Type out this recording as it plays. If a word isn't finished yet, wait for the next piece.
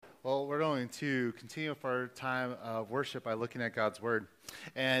Well, we're going to continue with our time of worship by looking at God's Word.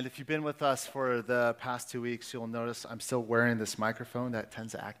 And if you've been with us for the past 2 weeks, you'll notice I'm still wearing this microphone that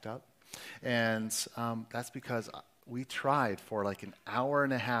tends to act up. And that's because we tried for like an hour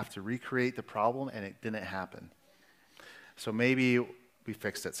and a half to recreate the problem, and it didn't happen. So maybe we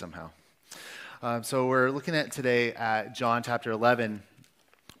fixed it somehow. So we're looking at today at John chapter 11.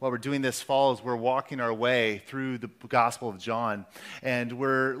 What we're doing this fall is we're walking our way through the Gospel of John, and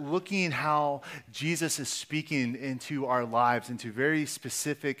we're looking how Jesus is speaking into our lives, into very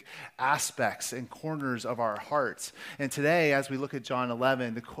specific aspects and corners of our hearts. And today, as we look at John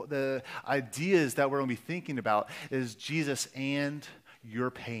 11, the ideas that we're going to be thinking about is Jesus and your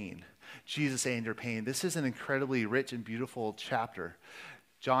pain. Jesus and your pain. This is an incredibly rich and beautiful chapter.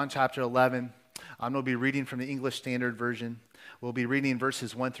 John chapter 11, I'm going to be reading from the English Standard Version. We'll be reading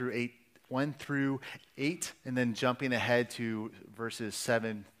verses 1 through 8, and then jumping ahead to verses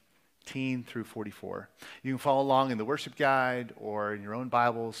 17 through 44. You can follow along in the worship guide or in your own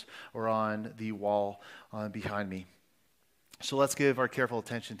Bibles or on the wall behind me. So let's give our careful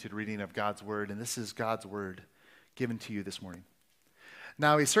attention to the reading of God's Word, and this is God's Word given to you this morning.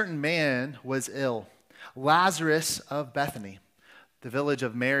 Now a certain man was ill, Lazarus of Bethany, the village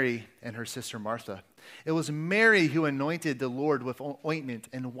of Mary and her sister Martha. It was Mary who anointed the Lord with ointment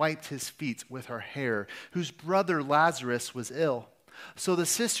and wiped his feet with her hair, whose brother Lazarus was ill. So the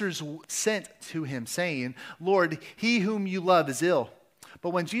sisters sent to him, saying, Lord, he whom you love is ill.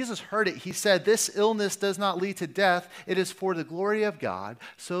 But when Jesus heard it, he said, This illness does not lead to death. It is for the glory of God,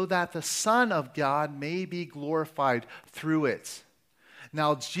 so that the Son of God may be glorified through it.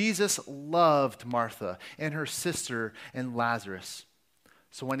 Now Jesus loved Martha and her sister and Lazarus.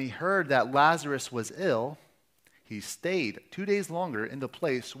 So when he heard that Lazarus was ill, he stayed 2 days longer in the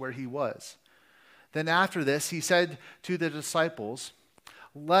place where he was. Then after this, he said to the disciples,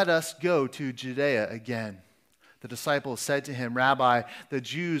 Let us go to Judea again. The disciples said to him, Rabbi, the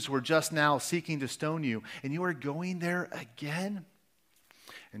Jews were just now seeking to stone you, and you are going there again?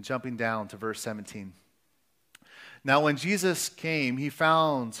 And jumping down to verse 17. Now when Jesus came, he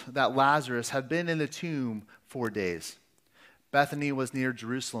found that Lazarus had been in the tomb 4 days. Bethany was near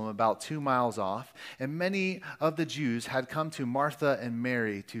Jerusalem, about 2 miles off, and many of the Jews had come to Martha and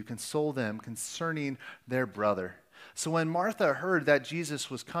Mary to console them concerning their brother. So when Martha heard that Jesus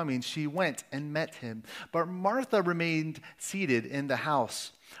was coming, she went and met him. But Martha remained seated in the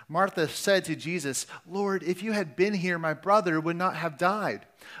house. Martha said to Jesus, Lord, if you had been here, my brother would not have died.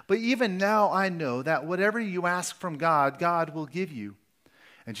 But even now I know that whatever you ask from God, God will give you.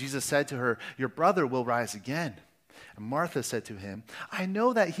 And Jesus said to her, Your brother will rise again. And Martha said to him, I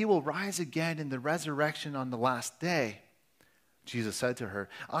know that he will rise again in the resurrection on the last day. Jesus said to her,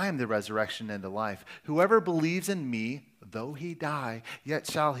 I am the resurrection and the life. Whoever believes in me, though he die, yet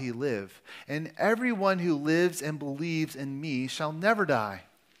shall he live. And everyone who lives and believes in me shall never die.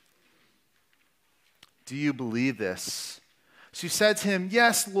 Do you believe this? She said to him,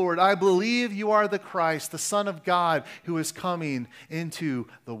 Yes, Lord, I believe you are the Christ, the Son of God, who is coming into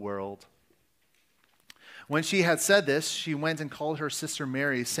the world. When she had said this, she went and called her sister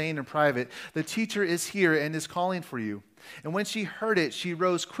Mary, saying in private, The teacher is here and is calling for you. And when she heard it, she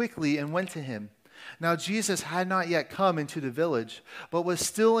rose quickly and went to him. Now Jesus had not yet come into the village, but was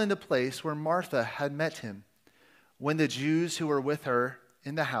still in the place where Martha had met him. When the Jews who were with her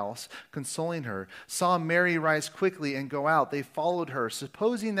in the house, consoling her, saw Mary rise quickly and go out, they followed her,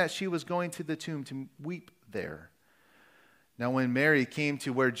 supposing that she was going to the tomb to weep there. Now when Mary came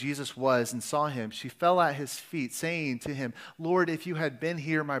to where Jesus was and saw him, she fell at his feet, saying to him, Lord, if you had been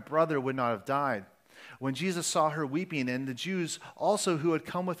here, my brother would not have died. When Jesus saw her weeping, and the Jews also who had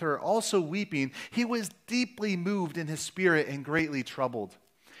come with her also weeping, he was deeply moved in his spirit and greatly troubled.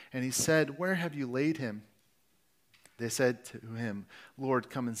 And he said, Where have you laid him? They said to him,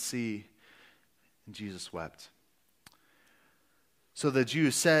 Lord, come and see. And Jesus wept. So the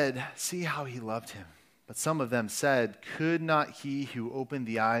Jews said, See how he loved him. But some of them said, Could not he who opened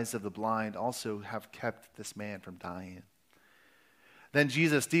the eyes of the blind also have kept this man from dying? Then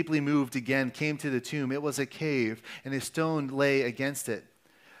Jesus, deeply moved again, came to the tomb. It was a cave, and a stone lay against it.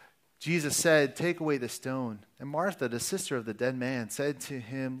 Jesus said, Take away the stone. And Martha, the sister of the dead man, said to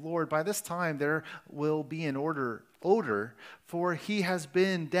him, Lord, by this time there will be an odor, for he has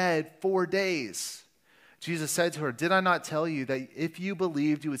been dead 4 days. Jesus said to her, Did I not tell you that if you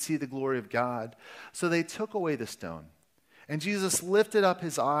believed, you would see the glory of God? So they took away the stone. And Jesus lifted up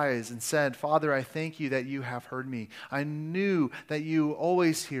his eyes and said, Father, I thank you that you have heard me. I knew that you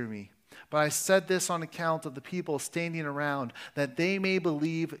always hear me. But I said this on account of the people standing around, that they may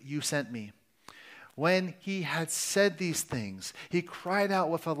believe you sent me. When he had said these things, he cried out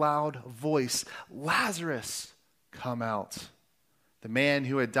with a loud voice, "Lazarus, come out." The man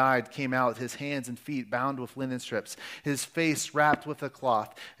who had died came out, his hands and feet bound with linen strips, his face wrapped with a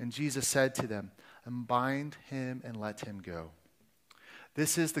cloth. And Jesus said to them, "Unbind him and let him go."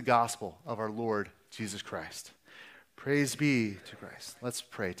 This is the gospel of our Lord Jesus Christ. Praise be to Christ. Let's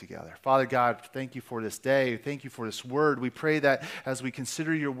pray together. Father God, thank you for this day. Thank you for this word. We pray that as we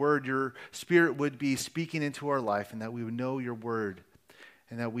consider your word, your Spirit would be speaking into our life, and that we would know your word,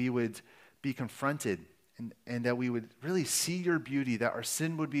 and that we would be confronted, and that we would really see your beauty, that our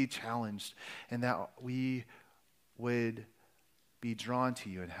sin would be challenged, and that we would be drawn to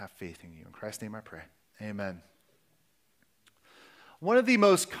you and have faith in you. In Christ's name I pray. Amen. One of the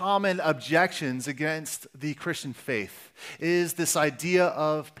most common objections against the Christian faith is this idea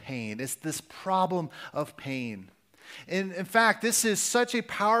of pain. It's this problem of pain. And in fact, this is such a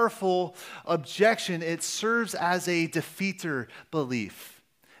powerful objection, it serves as a defeater belief.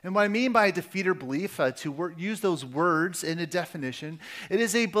 And what I mean by a defeater belief, use those words in a definition, it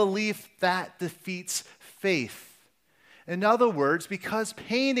is a belief that defeats faith. In other words, because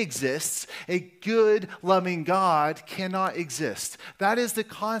pain exists, a good, loving God cannot exist. That is the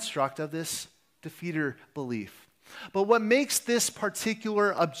construct of this defeater belief. But what makes this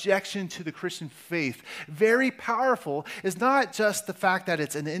particular objection to the Christian faith very powerful is not just the fact that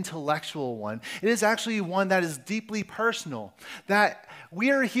it's an intellectual one. It is actually one that is deeply personal. That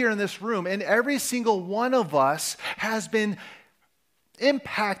we are here in this room, and every single one of us has been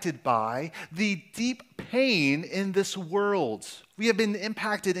impacted by the deep pain in this world. We have been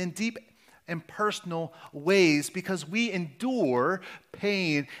impacted in deep and personal ways because we endure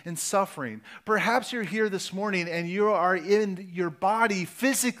pain and suffering. Perhaps you're here this morning and you are in your body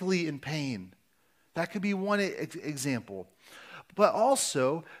physically in pain. That could be one example. But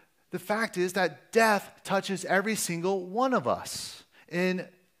also, the fact is that death touches every single one of us in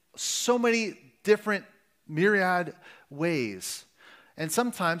so many different myriad ways. And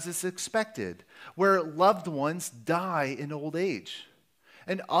sometimes it's expected, where loved ones die in old age.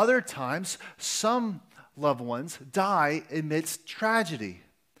 And other times, some loved ones die amidst tragedy.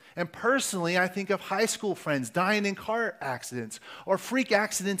 And personally, I think of high school friends dying in car accidents or freak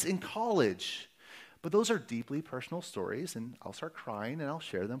accidents in college. But those are deeply personal stories, and I'll start crying and I'll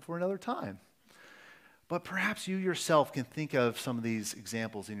share them for another time. But perhaps you yourself can think of some of these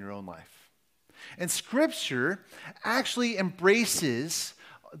examples in your own life. And Scripture actually embraces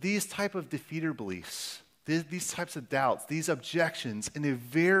these type of defeater beliefs, these types of doubts, these objections in a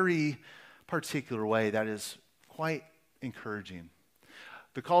very particular way that is quite encouraging.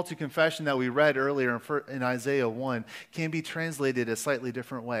 The call to confession that we read earlier in Isaiah 1 can be translated a slightly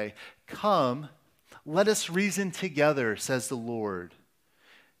different way. "Come, let us reason together, says the Lord."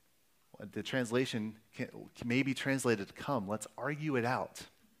 The translation may be translated, "Come, let's argue it out."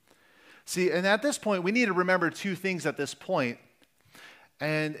 See, and at this point, we need to remember two things at this point.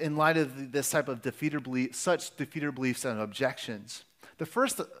 And in light of this type of such defeater beliefs and objections. The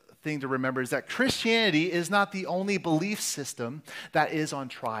first thing to remember is that Christianity is not the only belief system that is on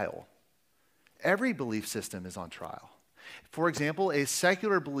trial. Every belief system is on trial. For example, a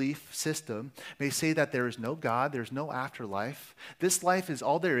secular belief system may say that there is no God, there's no afterlife. This life is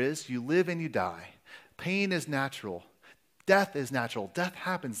all there is. You live and you die. Pain is natural. Death is natural. Death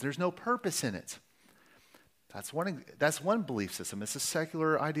happens. There's no purpose in it. That's one belief system. It's a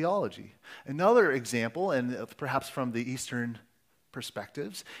secular ideology. Another example, and perhaps from the Eastern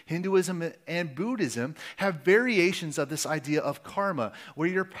perspectives, Hinduism and Buddhism have variations of this idea of karma, where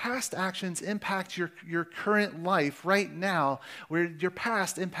your past actions impact your current life right now, where your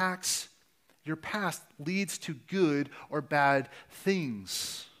past leads to good or bad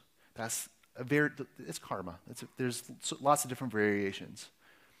things. It's karma. There's lots of different variations.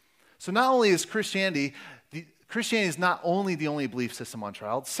 So not only is Christianity is not only the only belief system on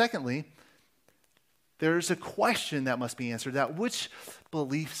trial. Secondly, there's a question that must be answered, that which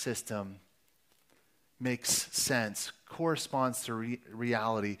belief system makes sense, corresponds to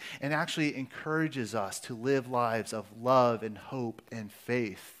reality, and actually encourages us to live lives of love and hope and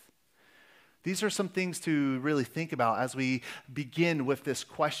faith. These are some things to really think about as we begin with this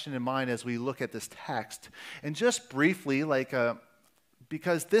question in mind as we look at this text. And just briefly,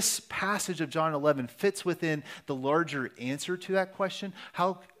 because this passage of John 11 fits within the larger answer to that question,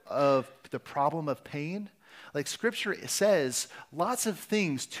 of the problem of pain. Scripture says lots of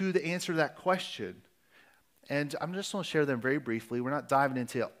things to the answer to that question. And I'm just going to share them very briefly. We're not diving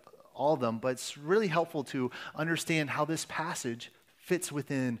into all of them, but it's really helpful to understand how this passage fits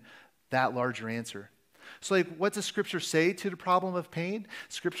within that larger answer. So what does Scripture say to the problem of pain?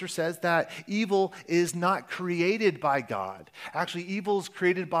 Scripture says that evil is not created by God. Actually, evil is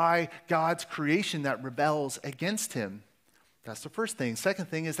created by God's creation that rebels against him. That's the first thing. Second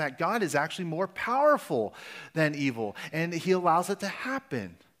thing is that God is actually more powerful than evil, and he allows it to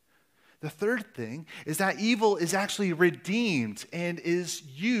happen. The third thing is that evil is actually redeemed and is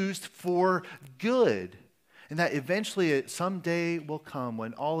used for good. And that eventually someday will come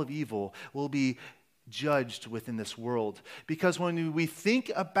when all of evil will be judged within this world. Because when we think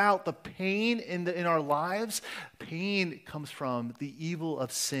about the pain in our lives, pain comes from the evil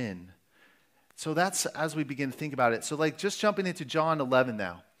of sin. So that's as we begin to think about it. So just jumping into John 11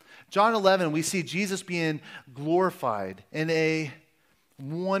 now. John 11, we see Jesus being glorified in a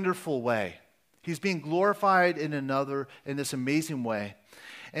wonderful way. He's being glorified in this amazing way.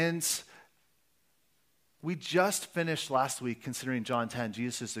 And we just finished last week considering John 10,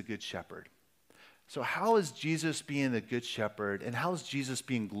 Jesus is the good shepherd. So how is Jesus being the good shepherd, and how is Jesus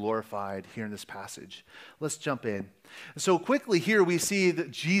being glorified here in this passage? Let's jump in. So quickly here we see that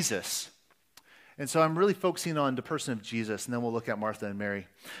Jesus. And so I'm really focusing on the person of Jesus, and then we'll look at Martha and Mary.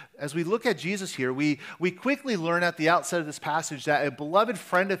 As we look at Jesus here, we quickly learn at the outset of this passage that a beloved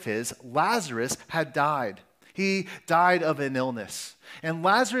friend of his, Lazarus, had died. He died of an illness. And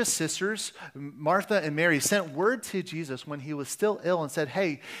Lazarus' sisters, Martha and Mary, sent word to Jesus when he was still ill and said,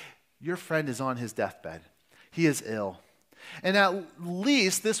 hey, your friend is on his deathbed. He is ill. And at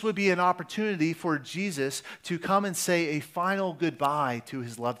least this would be an opportunity for Jesus to come and say a final goodbye to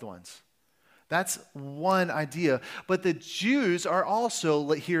his loved ones. That's one idea. But the Jews are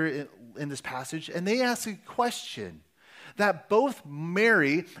also here in this passage, and they ask a question that both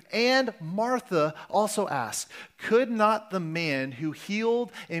Mary and Martha also ask. Could not the man who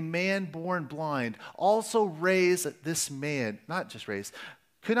healed a man born blind also raise this man, not just raise,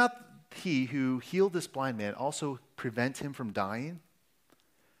 could not he who healed this blind man also prevent him from dying?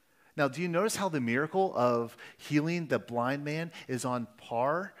 Now, do you notice how the miracle of healing the blind man is on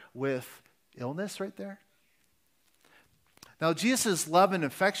par with illness right there? Now, Jesus' love and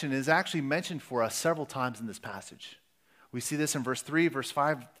affection is actually mentioned for us several times in this passage. We see this in verse 3, verse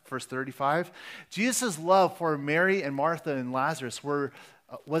 5, verse 35. Jesus' love for Mary and Martha and Lazarus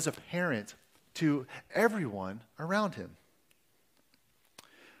was apparent to everyone around him.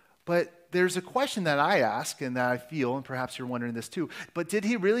 But there's a question that I ask and that I feel, and perhaps you're wondering this too, but did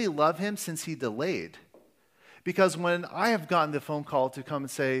he really love him since he delayed? Because when I have gotten the phone call to come and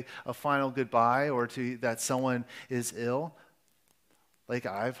say a final goodbye or that someone is ill,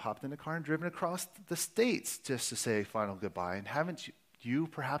 I've hopped in a car and driven across the states just to say a final goodbye. And haven't you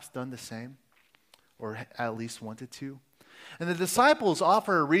perhaps done the same? Or at least wanted to? And the disciples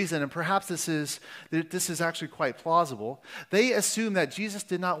offer a reason, and perhaps this is actually quite plausible. They assume that Jesus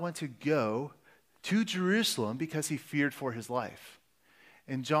did not want to go to Jerusalem because he feared for his life.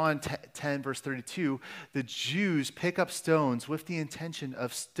 In John 10, verse 32, the Jews pick up stones with the intention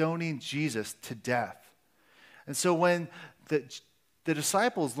of stoning Jesus to death. And so when the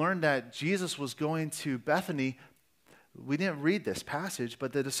disciples learned that Jesus was going to Bethany, we didn't read this passage,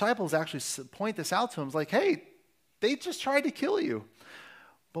 but the disciples actually point this out to him. It's like, hey, they just tried to kill you.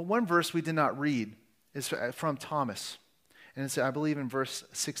 But one verse we did not read is from Thomas. And it's, I believe, in verse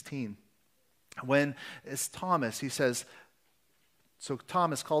 16. When it's Thomas, he says, so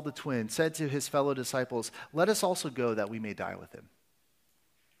Thomas, called the twin, said to his fellow disciples, let us also go that we may die with him.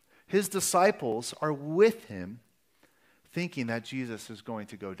 His disciples are with him, thinking that Jesus is going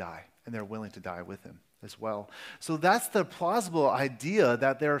to go die, and they're willing to die with him as well. So that's the plausible idea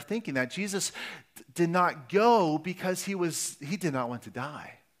that they're thinking, that Jesus did not go because he did not want to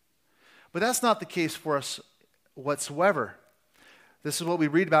die. But that's not the case for us whatsoever. This is what we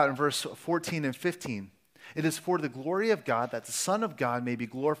read about in verse 14 and 15. It is for the glory of God that the Son of God may be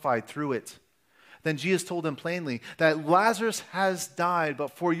glorified through it. Then Jesus told them plainly that Lazarus has died,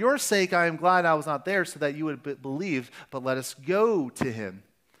 but for your sake I am glad I was not there so that you would believe, but let us go to him.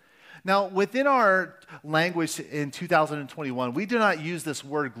 Now, within our language in 2021, we do not use this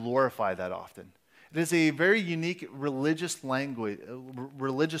word glorify that often. It is a very unique religious language,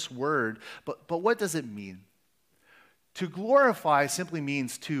 religious word, but what does it mean? To glorify simply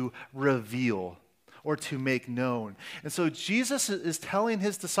means to reveal or to make known. And so Jesus is telling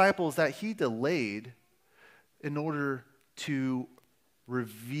his disciples that he delayed in order to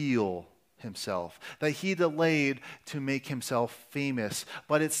reveal himself, that he delayed to make himself famous.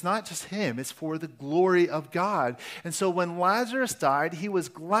 But it's not just him, it's for the glory of God. And so when Lazarus died, he was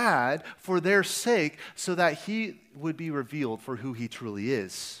glad for their sake so that he would be revealed for who he truly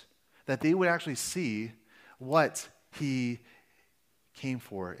is, that they would actually see what he came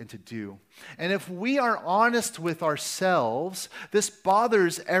for and to do. And if we are honest with ourselves, this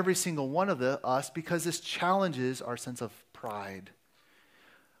bothers every single one of us because this challenges our sense of pride.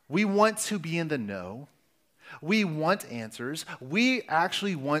 We want to be in the know. We want answers. We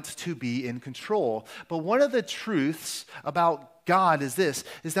actually want to be in control. But one of the truths about God is this,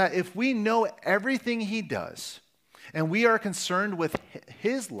 is that if we know everything he does, and we are concerned with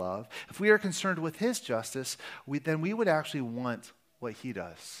his love, if we are concerned with his justice, then we would actually want what he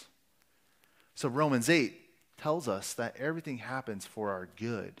does. So Romans 8 tells us that everything happens for our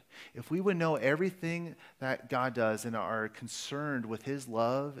good. If we would know everything that God does and are concerned with his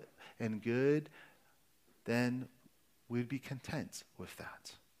love and good, then we'd be content with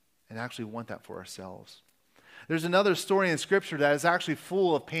that and actually want that for ourselves. There's another story in Scripture that is actually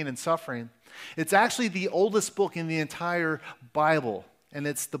full of pain and suffering. It's actually the oldest book in the entire Bible, and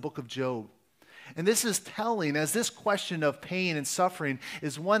it's the book of Job. And this is telling, as this question of pain and suffering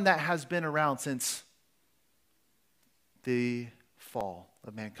is one that has been around since the fall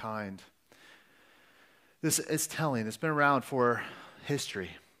of mankind. This is telling, it's been around for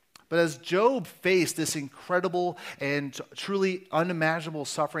history. But as Job faced this incredible and truly unimaginable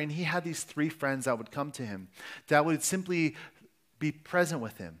suffering, he had these three friends that would come to him, that would simply be present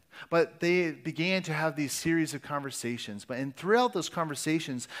with him. But they began to have these series of conversations. And throughout those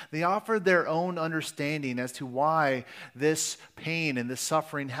conversations, they offered their own understanding as to why this pain and this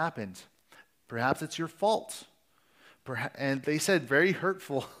suffering happened. Perhaps it's your fault. And they said very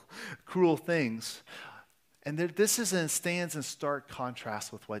hurtful, cruel things. And this stands in stark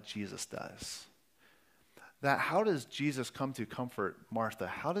contrast with what Jesus does. That how does Jesus come to comfort Martha?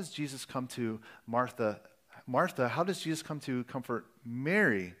 How does Jesus come to Martha, how does Jesus come to comfort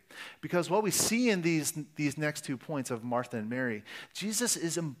Mary? Because what we see in these next 2 points of Martha and Mary, Jesus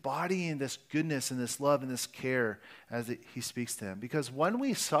is embodying this goodness and this love and this care as he speaks to them. Because when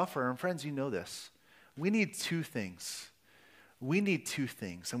we suffer, and friends, you know this, we need two things. We need two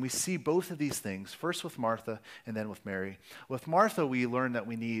things, and we see both of these things, first with Martha and then with Mary. With Martha, we learn that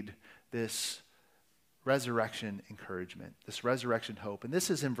we need this resurrection encouragement, this resurrection hope. And this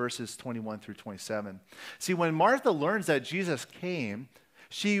is in verses 21 through 27. See, when Martha learns that Jesus came,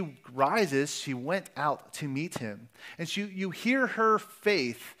 she rises, she went out to meet him. And you hear her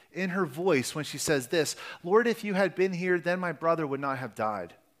faith in her voice when she says this, "Lord, if you had been here, then my brother would not have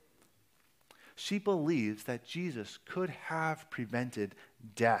died." She believes that Jesus could have prevented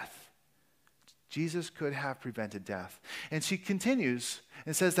death. Jesus could have prevented death. And she continues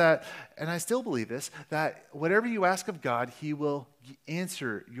and says that, and I still believe this, that whatever you ask of God, he will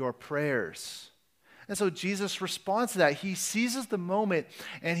answer your prayers. And so Jesus responds to that. He seizes the moment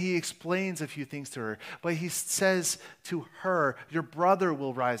and he explains a few things to her. But he says to her, your brother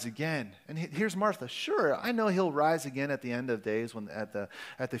will rise again. And here's Martha. Sure, I know he'll rise again at the end of days,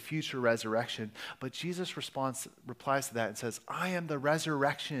 at the future resurrection. But Jesus replies to that and says, I am the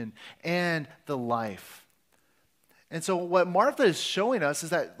resurrection and the life. And so what Martha is showing us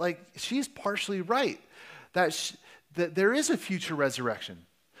is that she's partially right, that there is a future resurrection.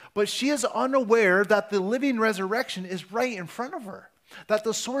 But she is unaware that the living resurrection is right in front of her, that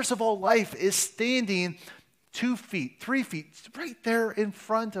the source of all life is standing 2 feet, 3 feet, right there in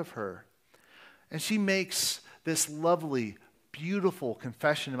front of her. And she makes this lovely, beautiful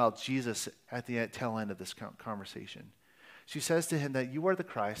confession about Jesus at the tail end of this conversation. She says to him that you are the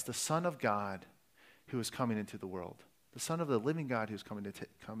Christ, the Son of God, who is coming into the world, the Son of the living God who is coming to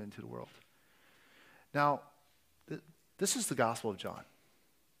come into the world. Now, this is the Gospel of John.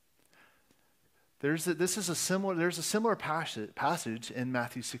 There's a similar passage in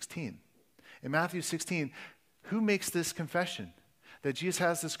Matthew 16. In Matthew 16, who makes this confession? That Jesus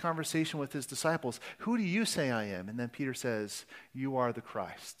has this conversation with his disciples. Who do you say I am? And then Peter says, you are the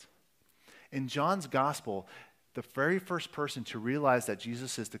Christ. In John's gospel, the very first person to realize that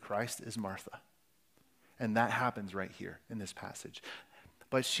Jesus is the Christ is Martha. And that happens right here in this passage.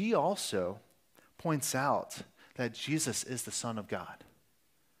 But she also points out that Jesus is the Son of God.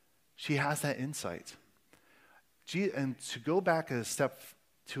 She has that insight. And to go back a step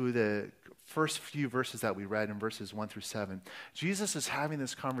to the first few verses that we read in verses 1 through 7, Jesus is having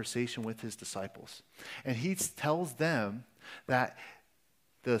this conversation with his disciples. And he tells them that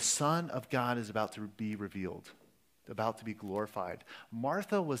the Son of God is about to be revealed, about to be glorified.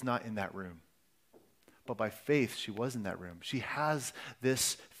 Martha was not in that room. But by faith, she was in that room. She has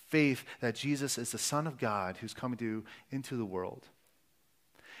this faith that Jesus is the Son of God who's coming into the world.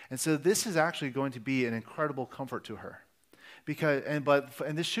 And so this is actually going to be an incredible comfort to her.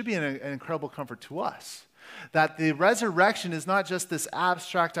 And this should be an incredible comfort to us. That the resurrection is not just this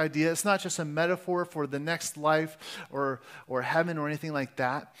abstract idea. It's not just a metaphor for the next life or heaven or anything like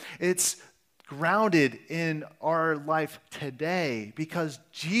that. It's grounded in our life today because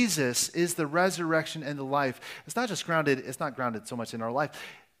Jesus is the resurrection and the life. It's not grounded so much in our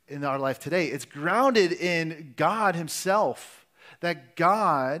life today. It's grounded in God himself, that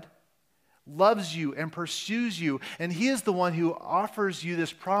God loves you and pursues you, and he is the one who offers you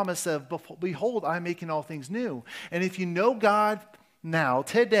this promise of, behold, I'm making all things new. And if you know God now,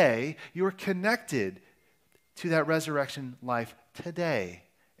 today, you are connected to that resurrection life today.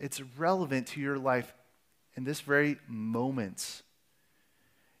 It's relevant to your life in this very moment.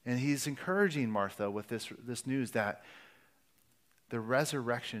 And he's encouraging Martha with this news that the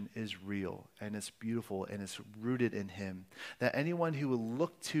resurrection is real, and it's beautiful, and it's rooted in him. That anyone who will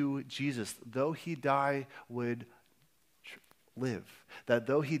look to Jesus, though he die, would live. That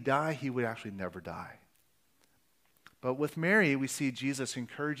though he die, he would actually never die. But with Mary, we see Jesus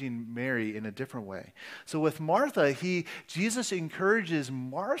encouraging Mary in a different way. So with Martha, Jesus encourages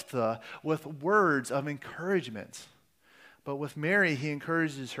Martha with words of encouragement. But with Mary, he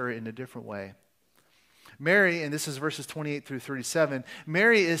encourages her in a different way. Mary, and this is verses 28 through 37,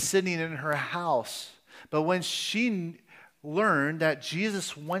 Mary is sitting in her house. But when she learned that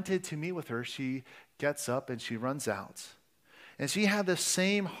Jesus wanted to meet with her, she gets up and she runs out. And she had the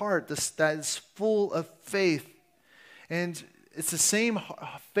same heart that is full of faith. And it's the same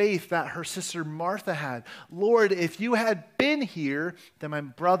faith that her sister Martha had. Lord, if you had been here, then my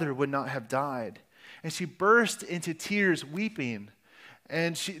brother would not have died. And she burst into tears, weeping.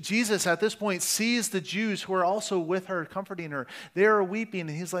 And Jesus, at this point, sees the Jews who are also with her, comforting her. They are weeping, and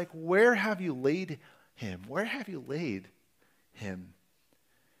he's like, where have you laid him? Where have you laid him?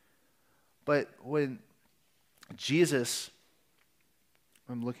 But when Jesus,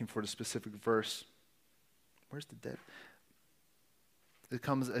 I'm looking for the specific verse. Where's the dead? It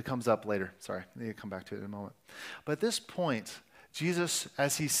comes up later. Sorry, I need to come back to it in a moment. But at this point, Jesus,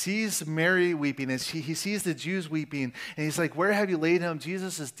 as he sees Mary weeping, as he sees the Jews weeping, and he's like, where have you laid him?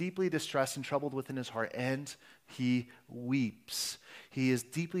 Jesus is deeply distressed and troubled within his heart, and he weeps. He is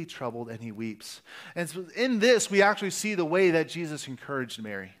deeply troubled, and he weeps. And so in this, we actually see the way that Jesus encouraged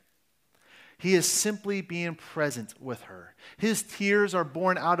Mary. He is simply being present with her. His tears are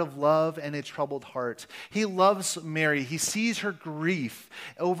born out of love and a troubled heart. He loves Mary. He sees her grief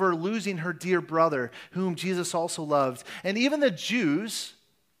over losing her dear brother, whom Jesus also loved. And even the Jews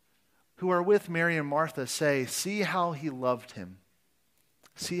who are with Mary and Martha say, see how he loved him.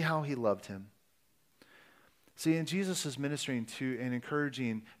 See how he loved him. See, and Jesus is ministering to and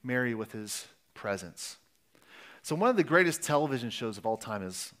encouraging Mary with his presence. So one of the greatest television shows of all time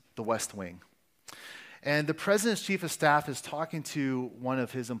is The West Wing. And the president's chief of staff is talking to one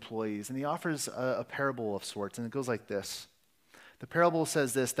of his employees, and he offers a parable of sorts, and it goes like this. The parable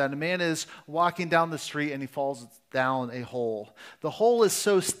says this, that a man is walking down the street and he falls down a hole. The hole is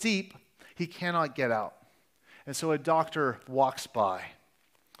so steep, he cannot get out. And so a doctor walks by.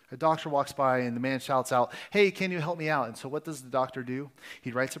 A doctor walks by, and the man shouts out, hey, can you help me out? And so what does the doctor do?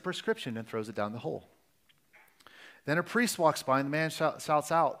 He writes a prescription and throws it down the hole. Then a priest walks by, and the man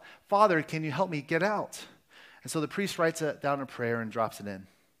shouts out, Father, can you help me get out? And so the priest writes it down in prayer and drops it in.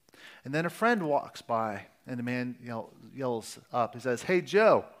 And then a friend walks by, and the man yells up. He says, hey,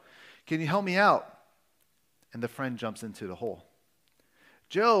 Joe, can you help me out? And the friend jumps into the hole.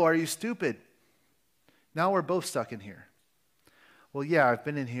 Joe, are you stupid? Now we're both stuck in here. Well, yeah, I've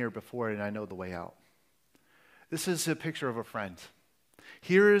been in here before, and I know the way out. This is a picture of a friend.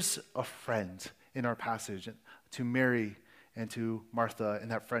 Here's a friend in our passage to Mary and to Martha,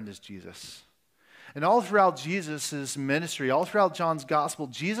 and that friend is Jesus. And all throughout Jesus' ministry, all throughout John's gospel,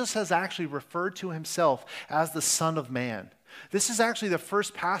 Jesus has actually referred to himself as the Son of Man. This is actually the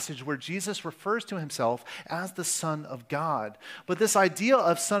first passage where Jesus refers to himself as the Son of God. But this idea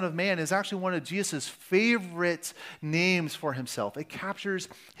of Son of Man is actually one of Jesus' favorite names for himself. It captures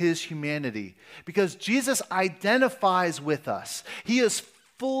his humanity because Jesus identifies with us. He is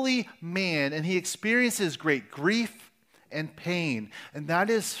fully man, and he experiences great grief and pain. And that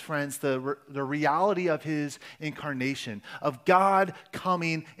is, friends, the reality of his incarnation, of God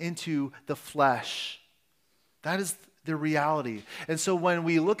coming into the flesh. That is the reality. And so when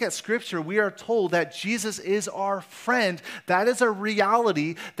we look at Scripture, we are told that Jesus is our friend. That is a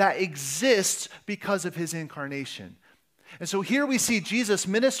reality that exists because of his incarnation. And so here we see Jesus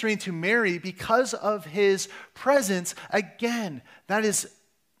ministering to Mary because of his presence. Again, that is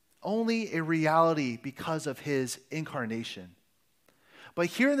only a reality because of his incarnation. But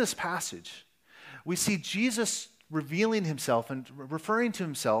here in this passage, we see Jesus revealing himself and referring to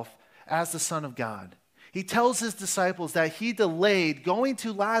himself as the Son of God. He tells his disciples that he delayed going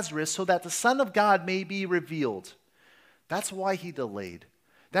to Lazarus so that the Son of God may be revealed. That's why he delayed.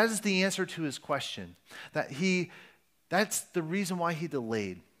 That is the answer to his question. That's the reason why he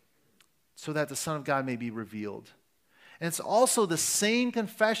delayed, so that the Son of God may be revealed. And it's also the same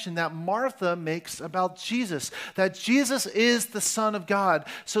confession that Martha makes about Jesus, that Jesus is the Son of God.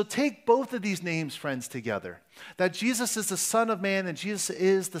 So take both of these names, friends, together. That Jesus is the Son of Man and Jesus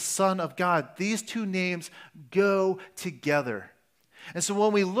is the Son of God. These two names go together. And so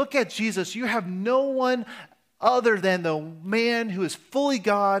when we look at Jesus, you have no one other than the man who is fully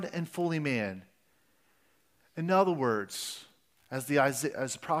God and fully man. In other words, as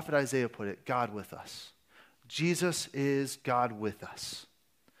the prophet Isaiah put it, God with us. Jesus is God with us.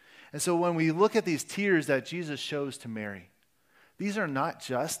 And so when we look at these tears that Jesus shows to Mary, these are not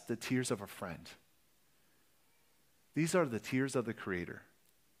just the tears of a friend. These are the tears of the Creator.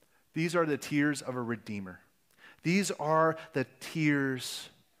 These are the tears of a Redeemer. These are the tears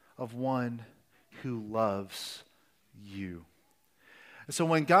of one who loves you. And so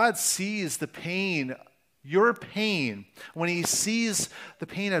when God sees the pain, your pain, when he sees the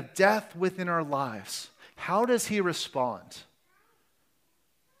pain of death within our lives, how does he respond?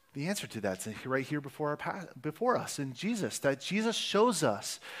 The answer to that is right here before us in Jesus, that Jesus shows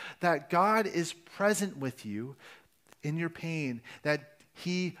us that God is present with you in your pain, that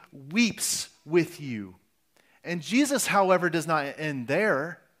he weeps with you. And Jesus, however, does not end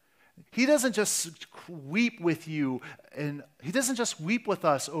there. He doesn't just weep with you, and he doesn't just weep with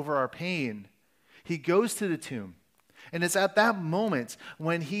us over our pain. He goes to the tomb. And it's at that moment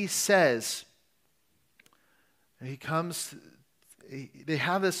when he says, they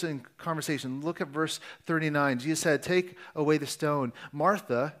have this in conversation. Look at verse 39. Jesus said, "Take away the stone."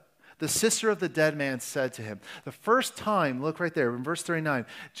 Martha, the sister of the dead man, said to him. The first time, look right there in verse 39,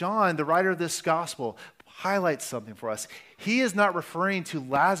 John, the writer of this gospel, highlights something for us. He is not referring to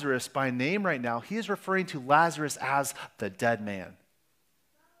Lazarus by name right now. He is referring to Lazarus as the dead man.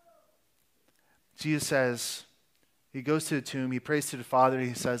 Jesus says, he goes to the tomb, he prays to the Father,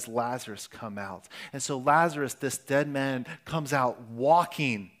 he says, "Lazarus, come out." And so Lazarus, this dead man, comes out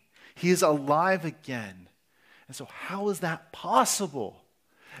walking. He is alive again. And so how is that possible?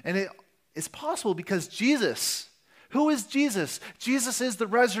 And it's possible because Jesus, who is Jesus? Jesus is the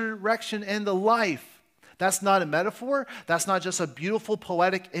resurrection and the life. That's not a metaphor. That's not just a beautiful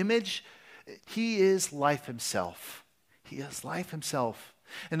poetic image. He is life himself. He is life himself.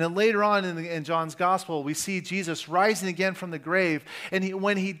 And then later on in John's gospel, we see Jesus rising again from the grave. And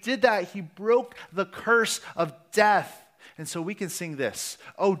when he did that, he broke the curse of death. And so we can sing this: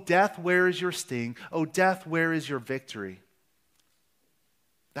 "O death, where is your sting? O death, where is your victory?"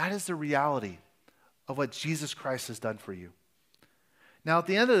 That is the reality of what Jesus Christ has done for you. Now, at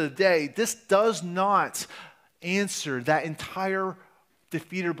the end of the day, this does not answer that entire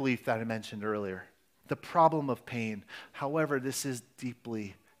defeater belief that I mentioned earlier, the problem of pain. However, this is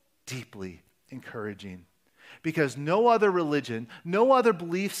deeply, deeply encouraging, because no other religion, no other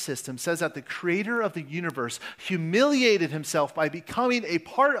belief system says that the creator of the universe humiliated himself by becoming a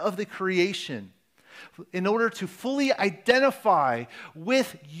part of the creation in order to fully identify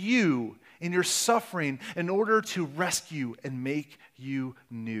with you in your suffering, in order to rescue and make you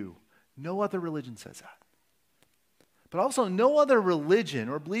new. No other religion says that. But also, no other religion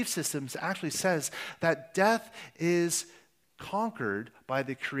or belief systems actually says that death is conquered by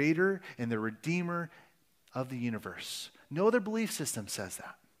the Creator and the Redeemer of the universe. No other belief system says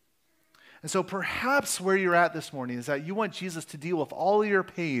that. And so perhaps where you're at this morning is that you want Jesus to deal with all your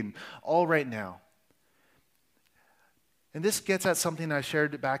pain all right now. And this gets at something I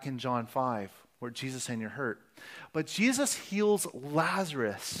shared back in John 5, where Jesus said, "You're hurt." But Jesus heals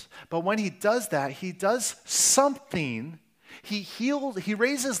Lazarus. But when he does that, he does something. He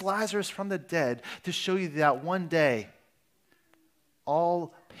raises Lazarus from the dead to show you that one day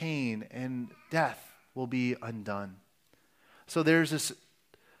all pain and death will be undone. So there's this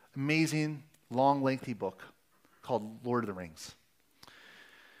amazing, long, lengthy book called Lord of the Rings.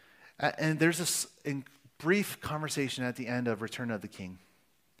 And there's this brief conversation at the end of Return of the King.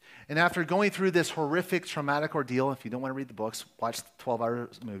 And after going through this horrific, traumatic ordeal, if you don't want to read the books, watch the 12-hour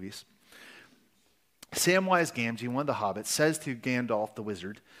movies, Samwise Gamgee, one of the hobbits, says to Gandalf the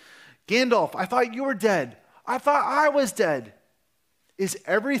wizard, "Gandalf, I thought you were dead. I thought I was dead. Is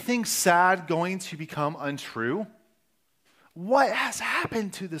everything sad going to become untrue? What has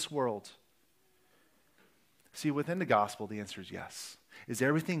happened to this world?" See, within the gospel, the answer is yes. Is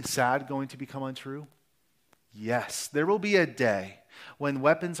everything sad going to become untrue? Yes, there will be a day when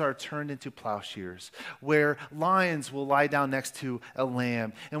weapons are turned into plowshares, where lions will lie down next to a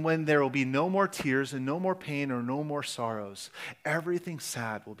lamb, and when there will be no more tears and no more pain or no more sorrows. Everything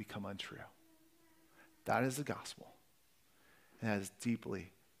sad will become untrue. That is the gospel. And that is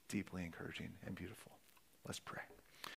deeply, deeply encouraging and beautiful. Let's pray.